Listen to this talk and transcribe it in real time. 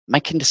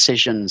making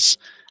decisions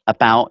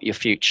about your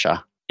future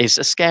is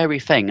a scary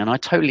thing, and I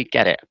totally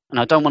get it.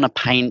 And I don't want to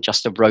paint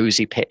just a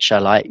rosy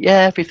picture like, yeah,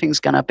 everything's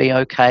going to be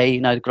okay,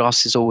 the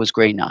grass is always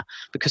greener,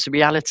 because the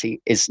reality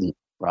isn't,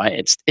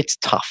 right? It's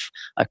tough,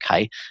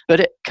 okay? But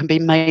it can be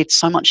made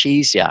so much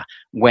easier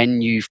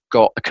when you've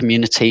got a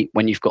community,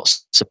 when you've got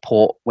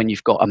support, when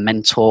you've got a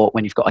mentor,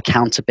 when you've got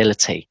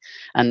accountability.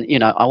 And,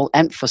 I will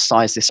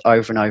emphasize this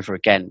over and over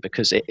again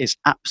because it is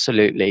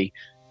absolutely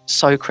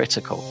so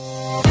critical.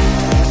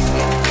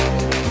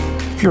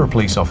 If you're a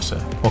police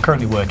officer or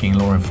currently working in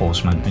law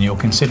enforcement and you're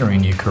considering a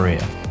new career,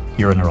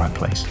 you're in the right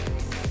place.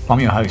 I'm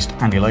your host,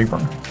 Andy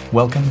Lowborough.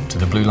 Welcome to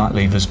the Blue Light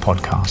Leavers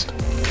podcast.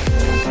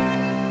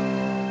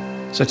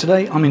 So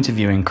today I'm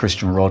interviewing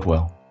Christian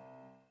Rodwell.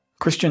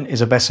 Christian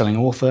is a best-selling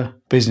author,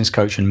 business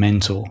coach and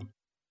mentor.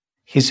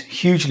 His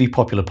hugely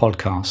popular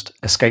podcast,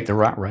 Escape the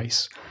Rat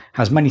Race,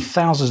 has many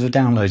thousands of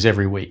downloads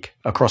every week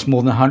across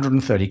more than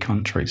 130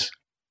 countries.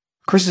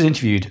 Chris has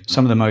interviewed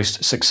some of the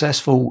most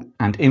successful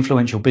and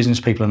influential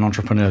business people and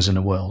entrepreneurs in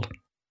the world.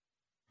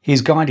 He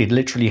has guided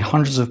literally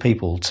hundreds of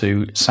people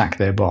to sack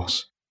their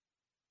boss.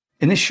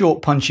 In this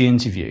short, punchy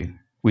interview,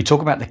 we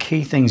talk about the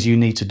key things you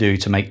need to do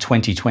to make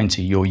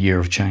 2020 your year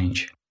of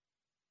change.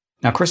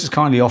 Now, Chris has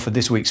kindly offered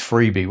this week's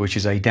freebie, which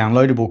is a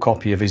downloadable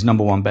copy of his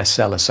 #1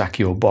 bestseller, Sack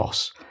Your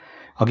Boss.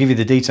 I'll give you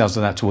the details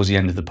of that towards the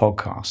end of the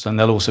podcast, and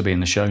they'll also be in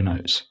the show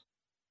notes.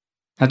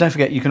 Now, don't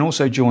forget, you can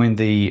also join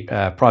the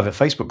private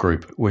Facebook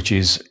group, which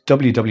is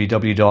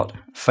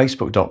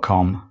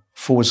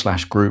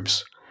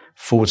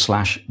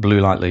www.facebook.com/groups/Blue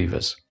Light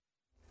Leavers.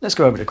 Let's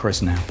go over to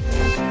Chris now.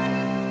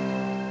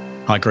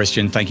 Hi,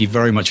 Christian. Thank you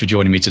very much for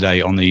joining me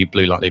today on the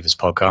Blue Light Leavers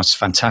podcast. It's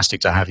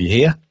fantastic to have you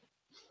here.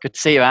 Good to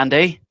see you,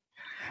 Andy.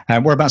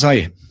 Whereabouts are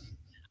you?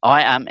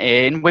 I am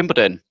in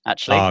Wimbledon,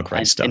 actually. Oh,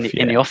 great stuff.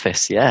 In the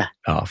office, yeah.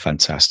 Oh,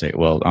 fantastic.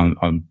 Well,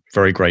 I'm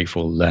very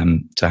grateful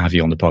to have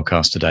you on the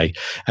podcast today.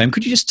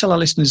 Could you just tell our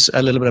listeners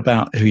a little bit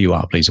about who you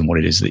are, please, and what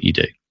it is that you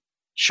do?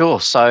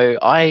 Sure. So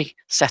I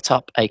set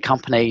up a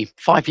company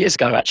 5 years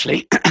ago,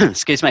 actually,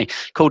 excuse me,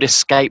 called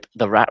Escape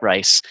the Rat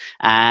Race.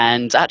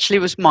 And actually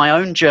it was my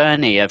own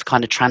journey of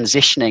kind of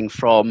transitioning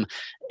from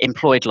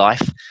employed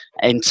life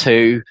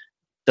into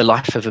the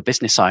life of a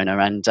business owner.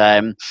 And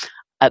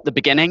at the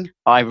beginning,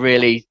 I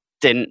really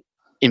didn't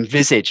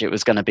envisage it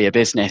was going to be a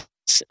business.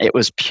 It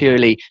was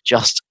purely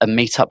just a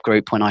meetup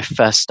group when I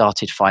first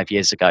started 5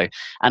 years ago.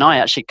 And I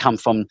actually come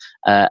from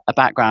a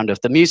background of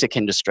the music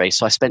industry.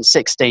 So I spent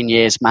 16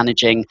 years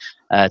managing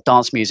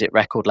dance music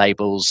record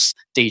labels,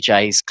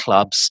 DJs,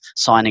 clubs,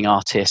 signing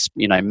artists,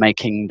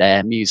 making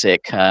their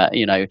music,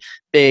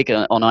 big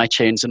on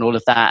iTunes and all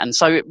of that. And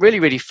so really,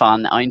 really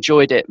fun. I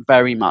enjoyed it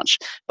very much.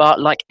 But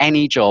like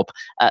any job,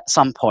 at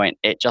some point,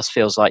 it just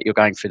feels like you're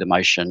going through the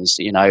motions,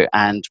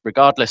 and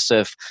regardless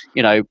of,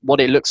 what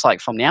it looks like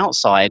from the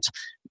outside,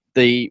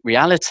 the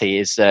reality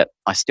is that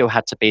I still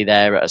had to be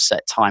there at a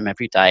set time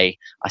every day.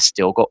 I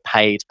still got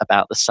paid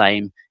about the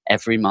same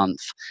every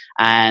month.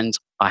 And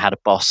I had a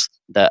boss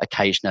that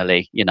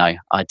occasionally,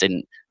 I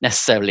didn't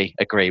necessarily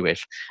agree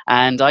with.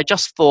 And I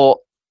just thought,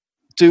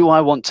 do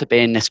I want to be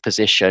in this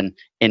position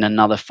in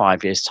another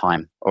 5 years'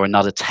 time or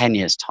another 10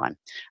 years' time?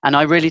 And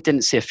I really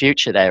didn't see a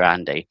future there,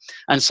 Andy.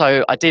 And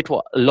so I did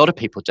what a lot of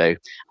people do,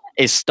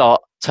 is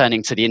start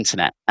turning to the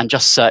internet and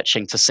just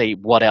searching to see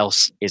what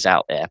else is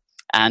out there.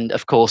 And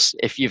of course,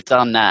 if you've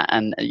done that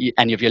and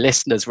any of your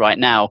listeners right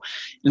now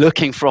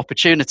looking for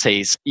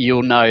opportunities,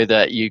 you'll know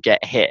that you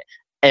get hit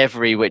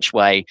every which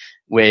way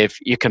with,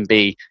 you can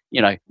be,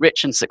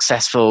 rich and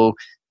successful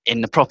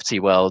in the property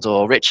world,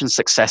 or rich and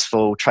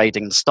successful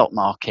trading the stock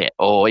market,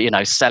 or,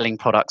 selling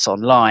products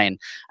online.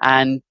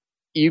 And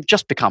you've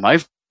just become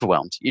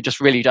overwhelmed. You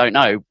just really don't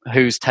know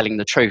who's telling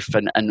the truth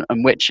and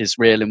which is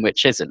real and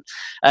which isn't.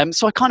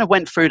 So I kind of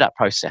went through that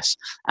process,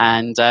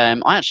 and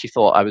I actually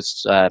thought I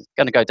was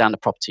going to go down the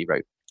property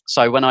route.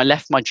 So when I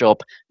left my job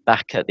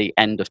back at the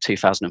end of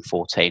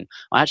 2014,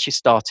 I actually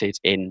started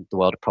in the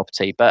world of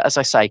property. But as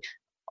I say,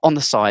 on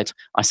the side,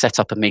 I set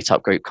up a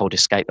meetup group called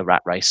Escape the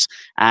Rat Race.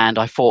 And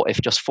I thought if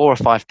just 4 or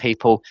 5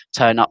 people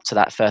turn up to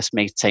that first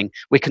meeting,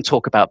 we can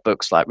talk about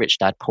books like Rich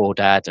Dad, Poor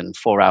Dad and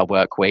 4-Hour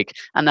Work Week,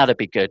 and that'd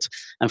be good.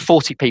 And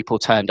 40 people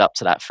turned up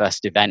to that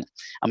first event,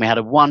 and we had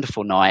a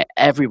wonderful night.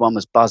 Everyone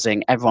was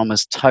buzzing. Everyone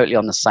was totally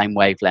on the same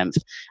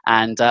wavelength.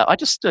 And I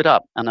just stood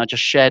up and I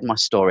just shared my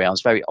story. I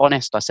was very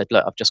honest. I said,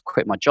 look, I've just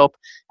quit my job,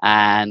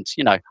 and,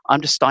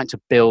 I'm just starting to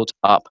build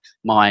up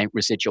my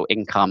residual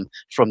income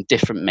from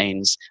different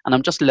means. And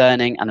I'm just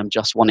learning, and I'm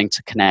just wanting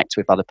to connect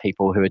with other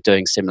people who are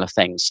doing similar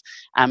things.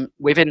 And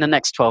within the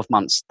next 12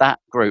 months, that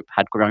group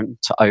had grown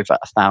to over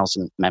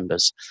 1,000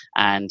 members.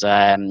 And,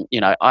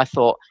 I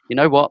thought, you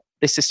know what,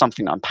 this is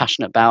something that I'm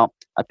passionate about.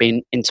 I've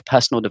been into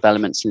personal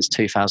development since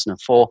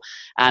 2004,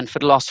 and for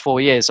the last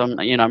 4 years, I'm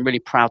really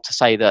proud to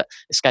say that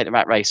Escape the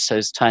Rat Race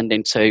has turned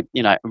into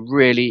a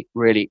really,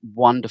 really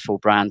wonderful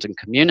brand and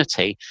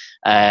community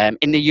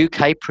in the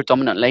UK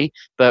predominantly,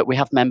 but we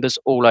have members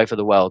all over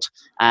the world,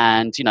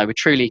 and we're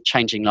truly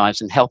changing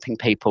lives and helping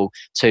people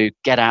to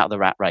get out of the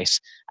rat race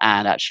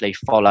and actually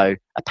follow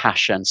a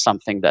passion,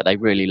 something that they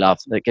really love,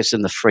 that gives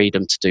them the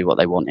freedom to do what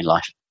they want in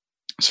life.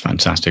 It's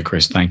fantastic,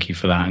 Chris. Thank you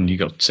for that. And you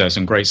got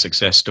some great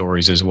success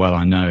stories as well,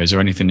 I know. Is there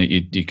anything that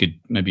you could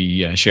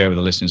maybe share with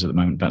the listeners at the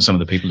moment about some of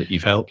the people that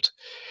you've helped?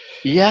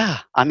 Yeah,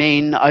 I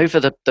mean, over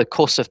the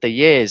course of the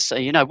years,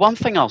 one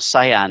thing I'll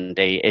say,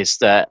 Andy, is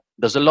that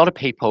there's a lot of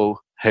people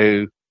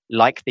who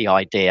like the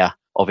idea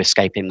of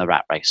escaping the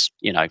rat race.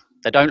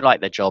 They don't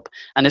like their job.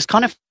 And it's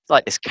kind of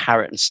like this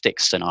carrot and stick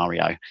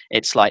scenario.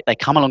 It's like they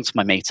come along to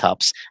my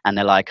meetups and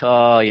they're like,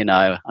 oh,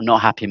 I'm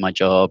not happy in my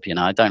job.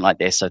 I don't like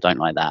this, I don't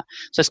like that.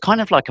 So it's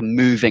kind of like a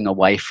moving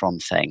away from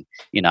thing,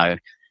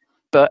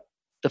 But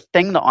the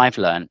thing that I've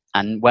learned,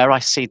 and where I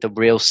see the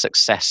real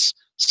success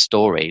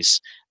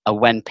stories, are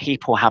when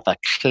people have a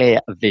clear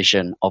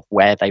vision of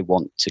where they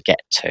want to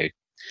get to.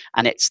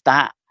 And it's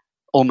that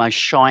almost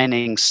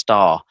shining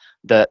star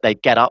that they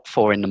get up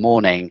for in the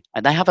morning,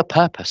 and they have a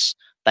purpose.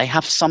 They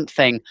have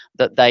something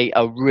that they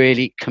are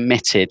really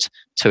committed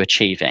to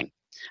achieving.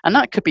 And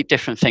that could be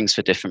different things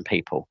for different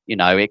people.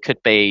 It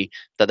could be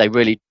that they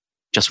really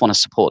just want to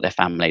support their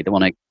family. They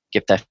want to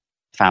give their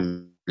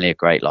family a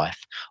great life,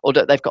 or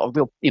that they've got a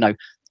real,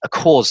 a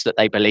cause that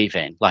they believe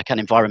in, like an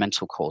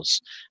environmental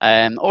cause,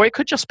 or it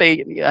could just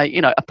be,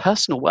 a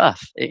personal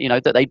worth,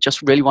 that they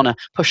just really want to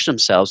push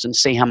themselves and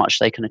see how much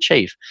they can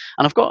achieve.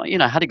 And I've got,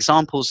 had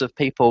examples of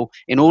people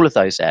in all of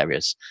those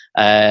areas,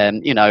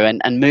 and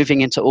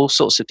moving into all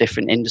sorts of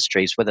different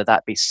industries, whether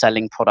that be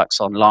selling products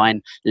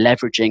online,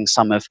 leveraging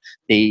some of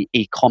the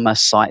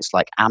e-commerce sites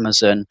like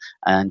Amazon,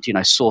 and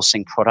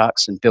sourcing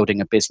products and building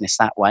a business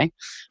that way,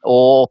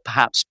 or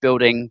perhaps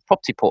building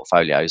property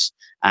portfolios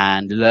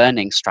and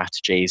learning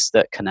strategies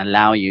that can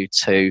allow you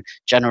to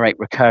generate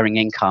recurring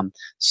income,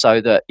 so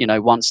that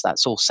once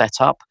that's all set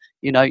up,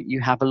 you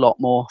have a lot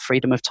more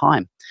freedom of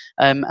time.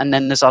 And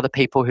then there's other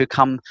people who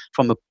come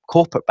from a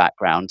corporate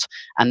background,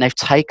 and they've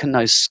taken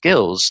those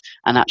skills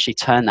and actually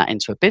turned that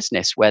into a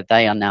business where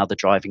they are now the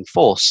driving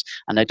force,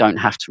 and they don't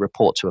have to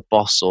report to a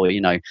boss or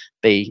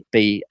be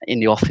in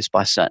the office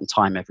by a certain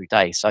time every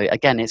day. So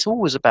again, it's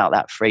always about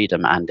that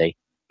freedom, Andy.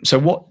 So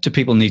what do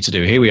people need to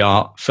do? Here we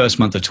are, first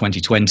month of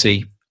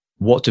 2020.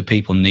 What do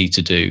people need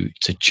to do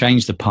to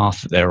change the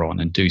path that they're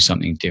on and do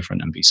something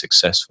different and be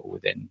successful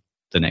within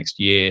the next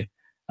year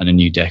and a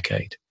new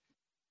decade?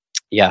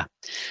 Yeah,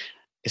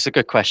 it's a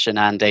good question,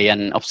 Andy.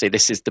 And obviously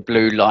this is the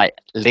Blue Light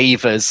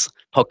Levers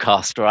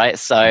podcast, right?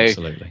 So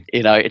absolutely.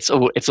 It's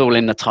all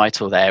in the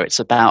title there. It's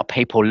about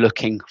people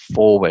looking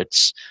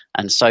forwards.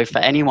 And so for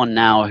anyone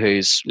now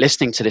who's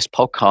listening to this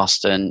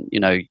podcast, and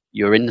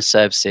you're in the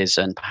services,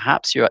 and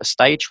perhaps you're at a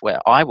stage where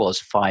I was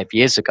 5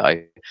 years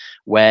ago,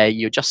 where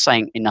you're just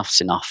saying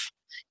enough's enough.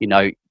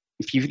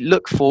 If you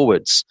look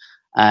forwards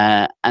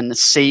and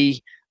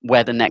see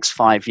where the next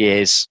 5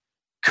 years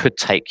could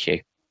take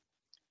you.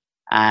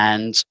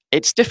 And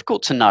it's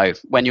difficult to know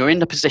when you're in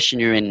the position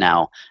you're in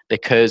now,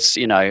 because,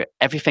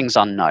 everything's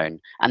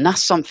unknown. And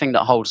that's something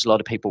that holds a lot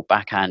of people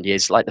back, Andy,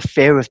 is like the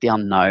fear of the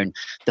unknown,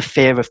 the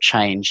fear of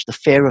change, the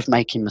fear of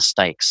making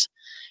mistakes.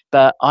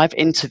 But I've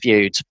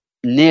interviewed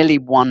nearly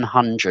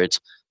 100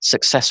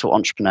 successful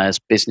entrepreneurs,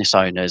 business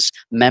owners,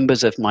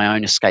 members of my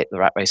own Escape the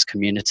Rat Race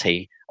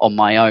community on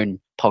my own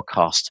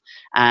podcast.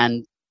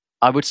 And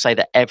I would say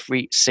that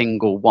every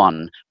single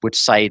one would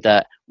say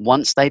that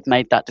once they'd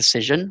made that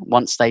decision,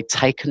 once they'd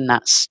taken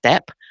that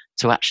step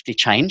to actually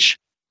change,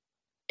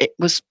 it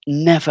was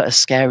never as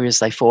scary as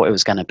they thought it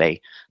was going to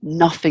be.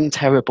 Nothing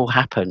terrible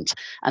happened.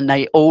 And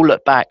they all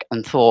look back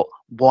and thought,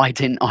 why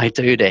didn't I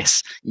do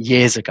this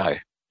years ago?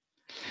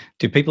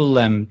 Do people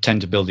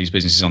tend to build these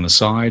businesses on the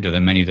side? Are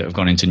there many that have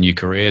gone into new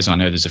careers? I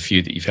know there's a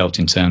few that you've helped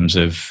in terms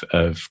of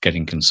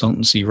getting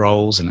consultancy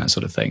roles and that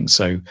sort of thing.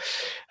 So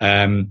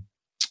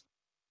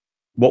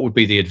what would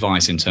be the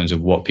advice in terms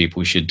of what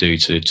people should do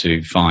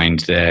to find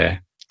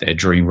their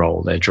dream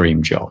role, their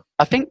dream job?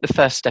 I think the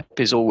first step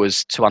is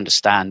always to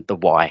understand the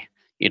why.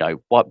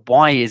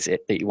 Why is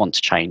it that you want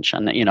to change?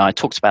 And, I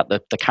talked about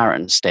the carrot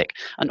and stick.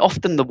 And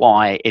often the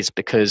why is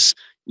because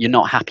you're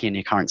not happy in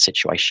your current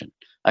situation.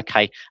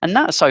 Okay. And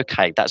that's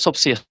okay. That's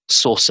obviously a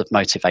source of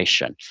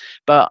motivation,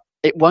 but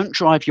it won't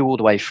drive you all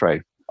the way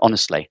through,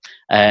 honestly.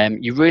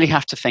 You really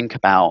have to think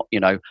about,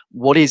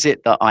 what is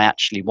it that I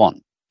actually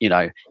want?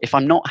 If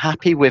I'm not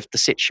happy with the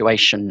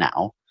situation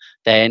now,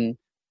 then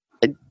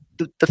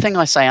the thing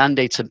I say,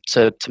 Andy,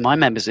 to my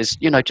members is,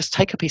 just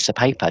take a piece of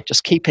paper,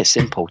 just keep it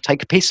simple.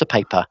 Take a piece of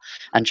paper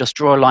and just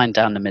draw a line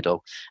down the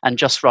middle and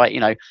just write,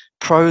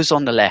 pros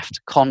on the left,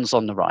 cons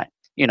on the right.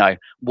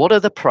 What are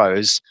the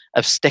pros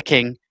of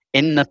sticking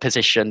in the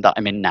position that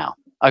I'm in now?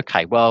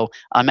 Okay, well,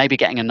 I may be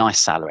getting a nice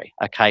salary.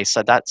 Okay,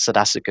 so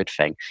that's a good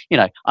thing.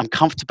 I'm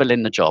comfortable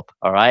in the job.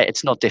 All right,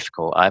 it's not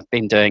difficult. I've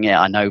been doing it.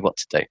 I know what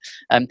to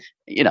do.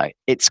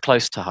 It's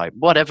close to home.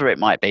 Whatever it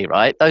might be,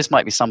 right? Those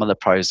might be some of the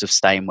pros of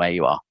staying where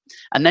you are,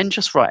 and then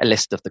just write a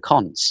list of the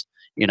cons.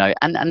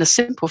 And the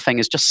simple thing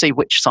is just see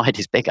which side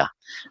is bigger.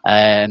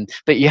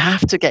 But you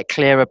have to get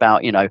clear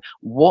about,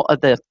 what are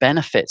the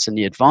benefits and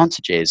the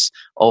advantages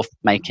of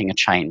making a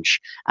change,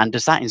 and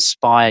does that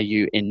inspire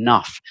you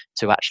enough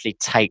to actually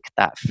take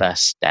that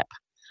first step?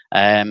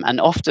 And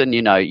often,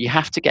 you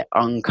have to get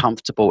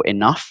uncomfortable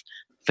enough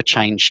for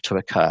change to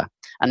occur.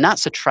 And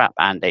that's a trap,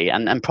 Andy.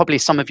 And probably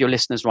some of your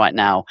listeners right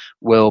now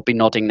will be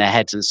nodding their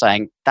heads and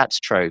saying, that's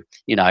true.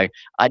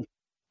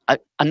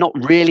 I'm not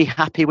really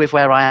happy with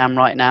where I am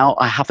right now.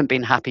 I haven't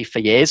been happy for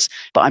years,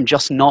 but I'm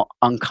just not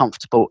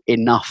uncomfortable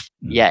enough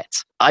yet.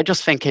 I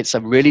just think it's a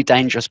really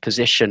dangerous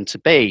position to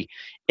be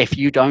if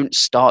you don't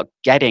start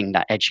getting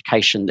that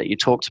education that you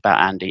talked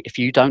about, Andy, if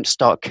you don't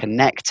start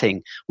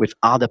connecting with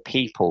other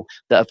people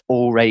that have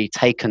already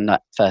taken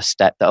that first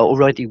step, that are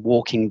already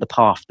walking the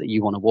path that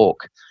you want to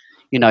walk.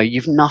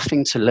 You've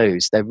nothing to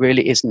lose. There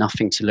really is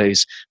nothing to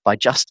lose by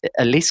just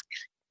at least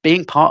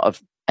being part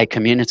of a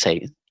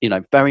community,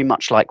 very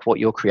much like what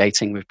you're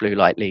creating with Blue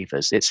Light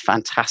Leavers. It's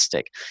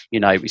fantastic.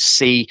 We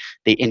see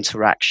the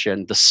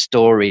interaction, the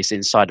stories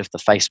inside of the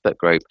Facebook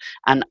group.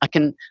 And I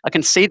can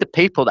see the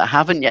people that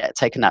haven't yet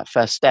taken that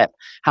first step,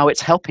 how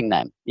it's helping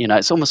them.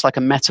 It's almost like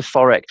a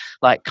metaphoric,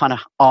 like kind of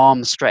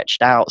arm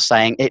stretched out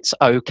saying it's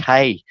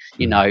okay,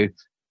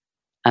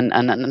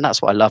 and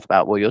that's what I love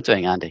about what you're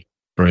doing, Andy.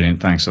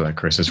 Brilliant. Thanks for that,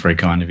 Chris. That's very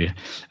kind of you.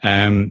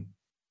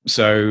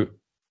 So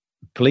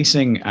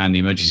policing and the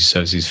emergency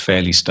services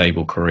fairly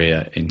stable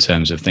career in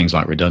terms of things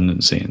like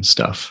redundancy and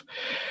stuff,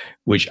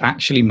 which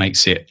actually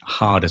makes it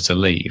harder to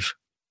leave.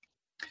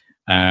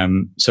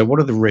 So what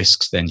are the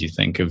risks then, do you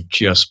think, of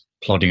just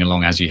plodding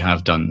along as you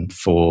have done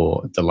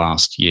for the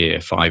last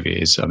year, 5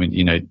 years? I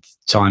mean,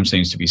 time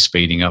seems to be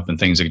speeding up and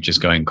things are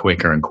just going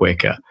quicker and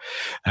quicker.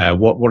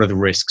 What are the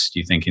risks, do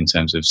you think, in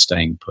terms of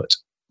staying put?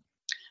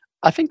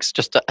 I think it's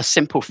just a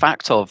simple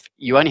fact of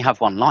you only have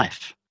one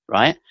life,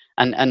 right?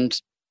 And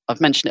I've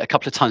mentioned it a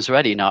couple of times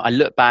already. I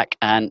look back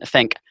and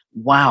think,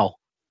 wow,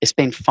 it's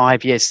been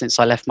 5 years since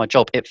I left my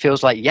job. It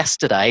feels like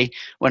yesterday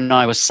when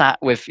I was sat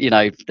with,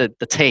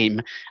 the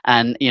team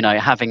and,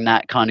 having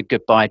that kind of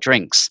goodbye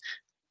drinks.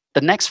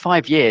 The next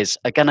 5 years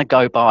are going to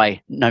go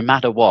by no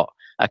matter what.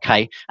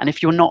 Okay. And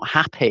if you're not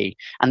happy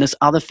and there's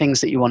other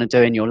things that you want to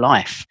do in your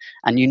life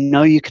and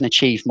you can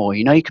achieve more,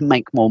 you can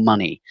make more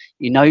money,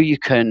 you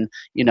can,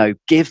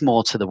 give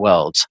more to the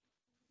world,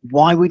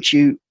 why would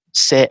you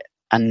sit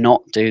and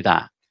not do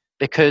that?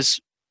 Because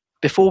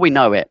before we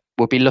know it,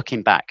 we'll be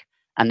looking back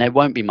and there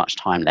won't be much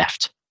time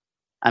left.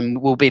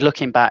 And we'll be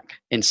looking back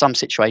in some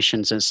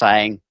situations and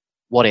saying,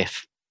 what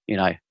if,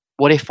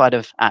 what if I'd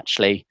have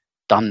actually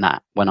done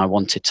that when I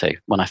wanted to,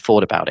 when I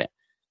thought about it?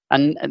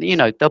 And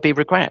there'll be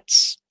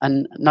regrets.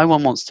 And no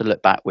one wants to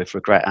look back with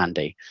regret,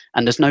 Andy.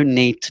 And there's no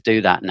need to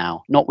do that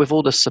now. Not with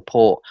all the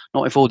support,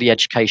 not with all the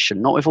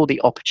education, not with all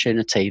the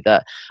opportunity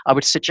that I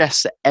would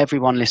suggest that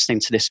everyone listening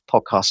to this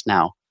podcast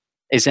now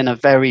is in a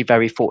very,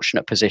 very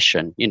fortunate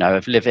position,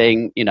 of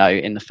living,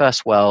 in the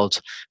first world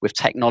with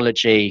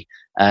technology.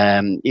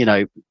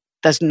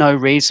 There's no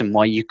reason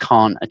why you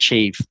can't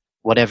achieve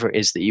whatever it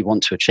is that you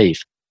want to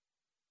achieve.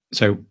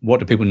 So what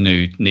do people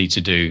need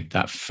to do,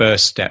 that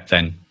first step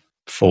then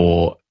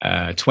for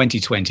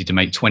 2020 to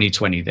make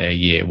 2020 their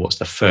year? What's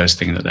the first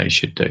thing that they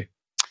should do?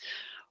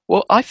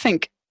 Well, I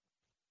think,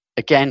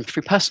 again,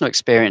 through personal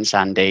experience,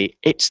 Andy,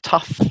 it's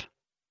tough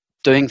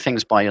doing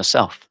things by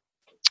yourself.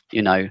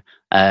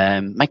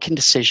 Making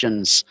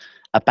decisions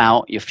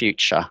about your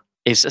future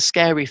is a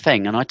scary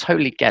thing, and I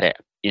totally get it.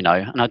 And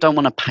I don't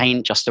want to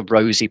paint just a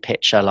rosy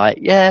picture like,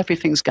 yeah,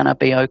 everything's going to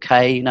be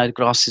okay. The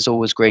grass is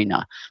always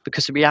greener,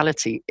 because the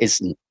reality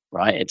isn't,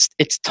 right?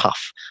 It's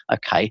tough.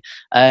 Okay.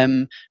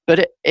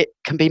 But it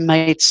can be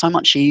made so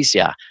much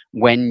easier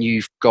when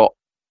you've got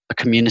a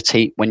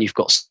community, when you've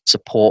got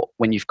support,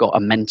 when you've got a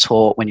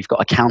mentor, when you've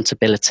got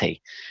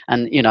accountability.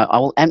 And, I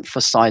will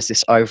emphasize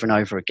this over and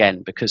over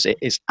again because it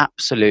is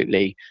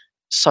absolutely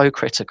so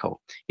critical.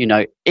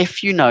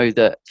 If you know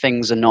that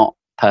things are not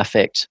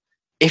perfect,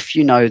 if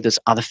you know there's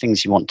other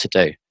things you want to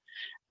do,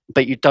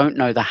 but you don't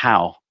know the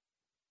how,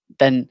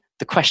 then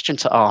the question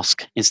to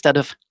ask instead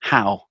of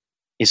how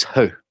is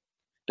who,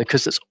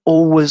 because there's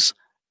always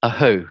a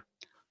who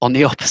on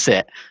the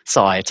opposite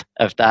side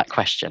of that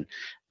question.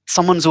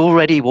 Someone's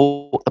already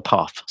walked the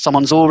path.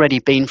 Someone's already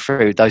been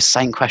through those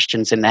same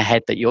questions in their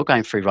head that you're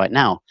going through right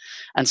now.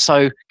 And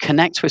so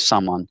connect with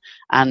someone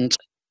and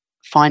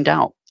find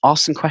out,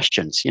 ask some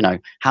questions.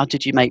 How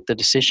did you make the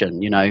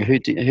decision?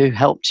 Who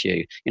helped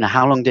you?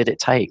 How long did it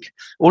take?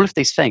 All of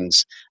these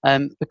things,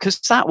 because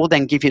that will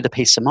then give you the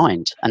peace of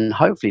mind. And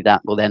hopefully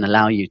that will then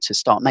allow you to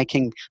start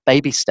making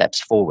baby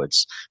steps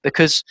forwards.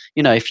 Because,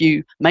 if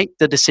you make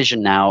the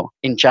decision now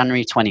in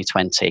January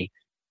 2020,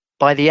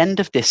 by the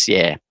end of this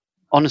year,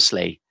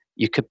 honestly,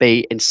 you could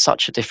be in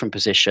such a different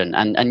position.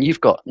 And you've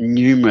got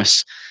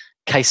numerous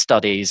case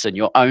studies and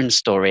your own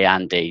story,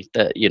 Andy,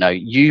 that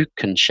you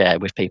can share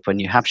with people, and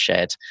you have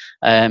shared,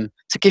 to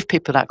give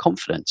people that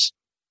confidence.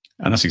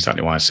 And that's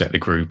exactly why I set the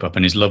group up.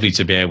 And it's lovely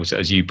to be able to,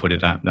 as you put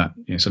it, that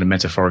sort of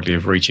metaphorically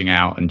of reaching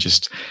out and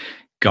just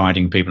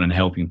guiding people and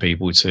helping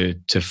people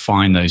to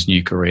find those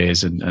new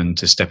careers and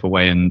to step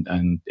away.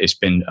 And it's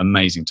been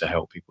amazing to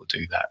help people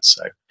do that.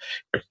 So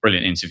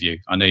brilliant interview.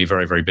 I know you're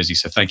very, very busy.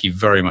 So thank you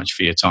very much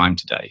for your time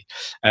today.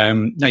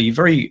 Now, you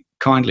very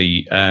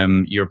kindly,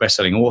 you're a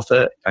best-selling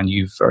author, and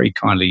you very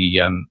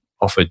kindly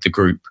offered the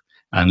group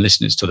and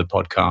listeners to the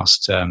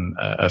podcast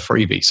a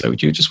freebie. So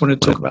would you just want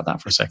to talk about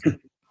that for a second?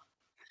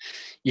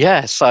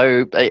 Yeah,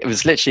 so it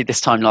was literally this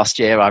time last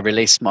year I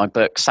released my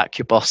book, Sack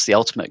Your Boss, The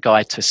Ultimate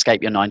Guide to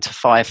Escape Your 9 to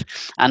 5.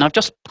 And I've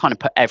just kind of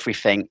put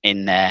everything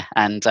in there.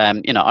 And,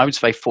 I was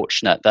very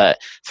fortunate that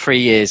 3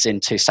 years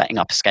into setting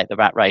up Escape the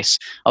Rat Race,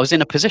 I was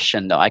in a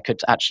position that I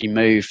could actually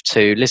move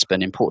to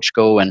Lisbon in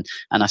Portugal. And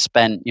I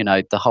spent,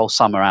 the whole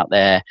summer out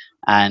there.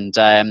 And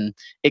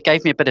it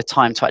gave me a bit of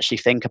time to actually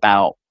think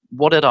about,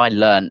 what had I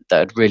learned that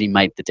had really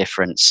made the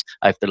difference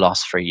over the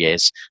last 3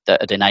 years, that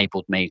had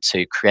enabled me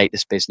to create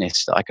this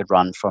business that I could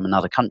run from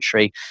another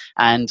country?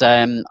 And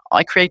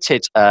I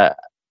created a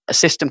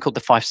system called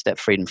the 5-Step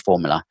Freedom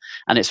Formula.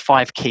 And it's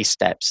 5 key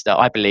steps that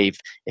I believe,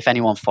 if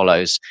anyone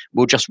follows,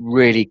 will just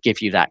really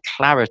give you that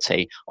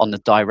clarity on the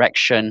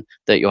direction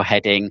that you're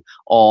heading,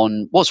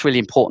 on what's really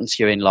important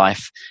to you in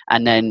life,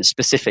 and then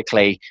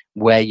specifically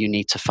where you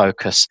need to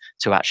focus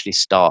to actually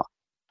start,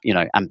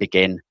 and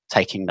begin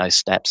taking those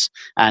steps.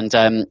 And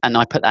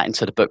I put that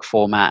into the book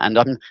format, and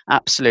I'm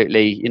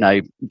absolutely,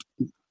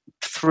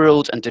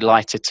 thrilled and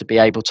delighted to be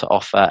able to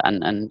offer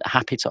and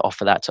happy to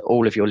offer that to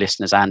all of your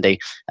listeners, Andy,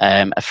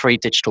 a free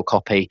digital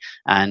copy.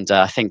 And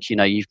I think,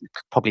 you've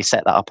probably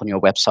set that up on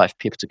your website for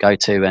people to go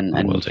to and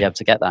be able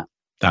to get that.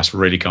 That's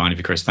really kind of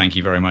you, Chris. Thank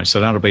you very much. So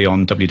that'll be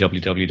on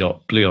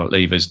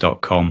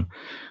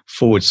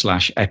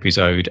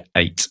www.bluelightlevers.com/episode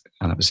 8.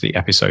 And obviously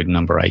episode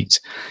number 8.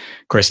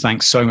 Chris,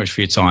 thanks so much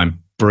for your time.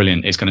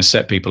 Brilliant. It's going to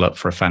set people up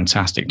for a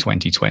fantastic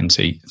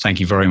 2020. Thank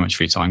you very much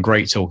for your time.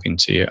 Great talking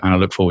to you. And I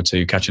look forward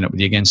to catching up with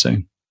you again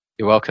soon.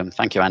 You're welcome.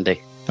 Thank you,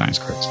 Andy. Thanks,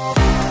 Chris.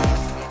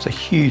 So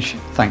huge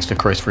thanks to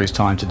Chris for his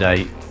time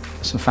today.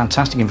 Some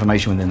fantastic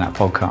information within that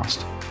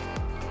podcast.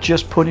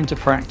 Just put into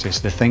practice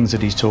the things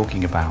that he's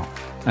talking about,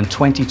 and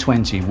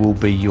 2020 will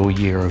be your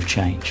year of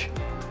change.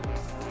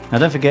 Now,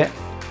 don't forget,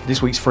 this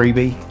week's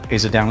freebie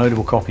is a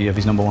downloadable copy of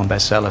his #1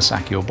 bestseller,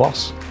 Sack Your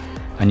Boss.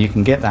 And you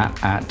can get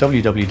that at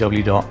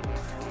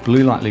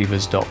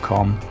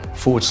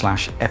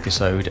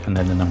www.bluelightlevers.com/episode and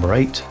then the number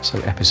 8, so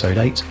episode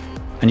 8.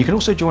 And you can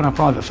also join our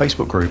private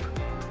Facebook group,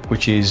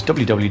 which is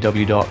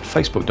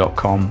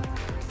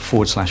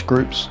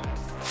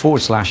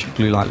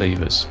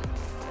www.facebook.com/groups/bluelightlevers.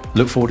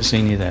 Look forward to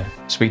seeing you there.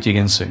 Speak to you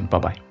again soon.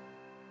 Bye-bye.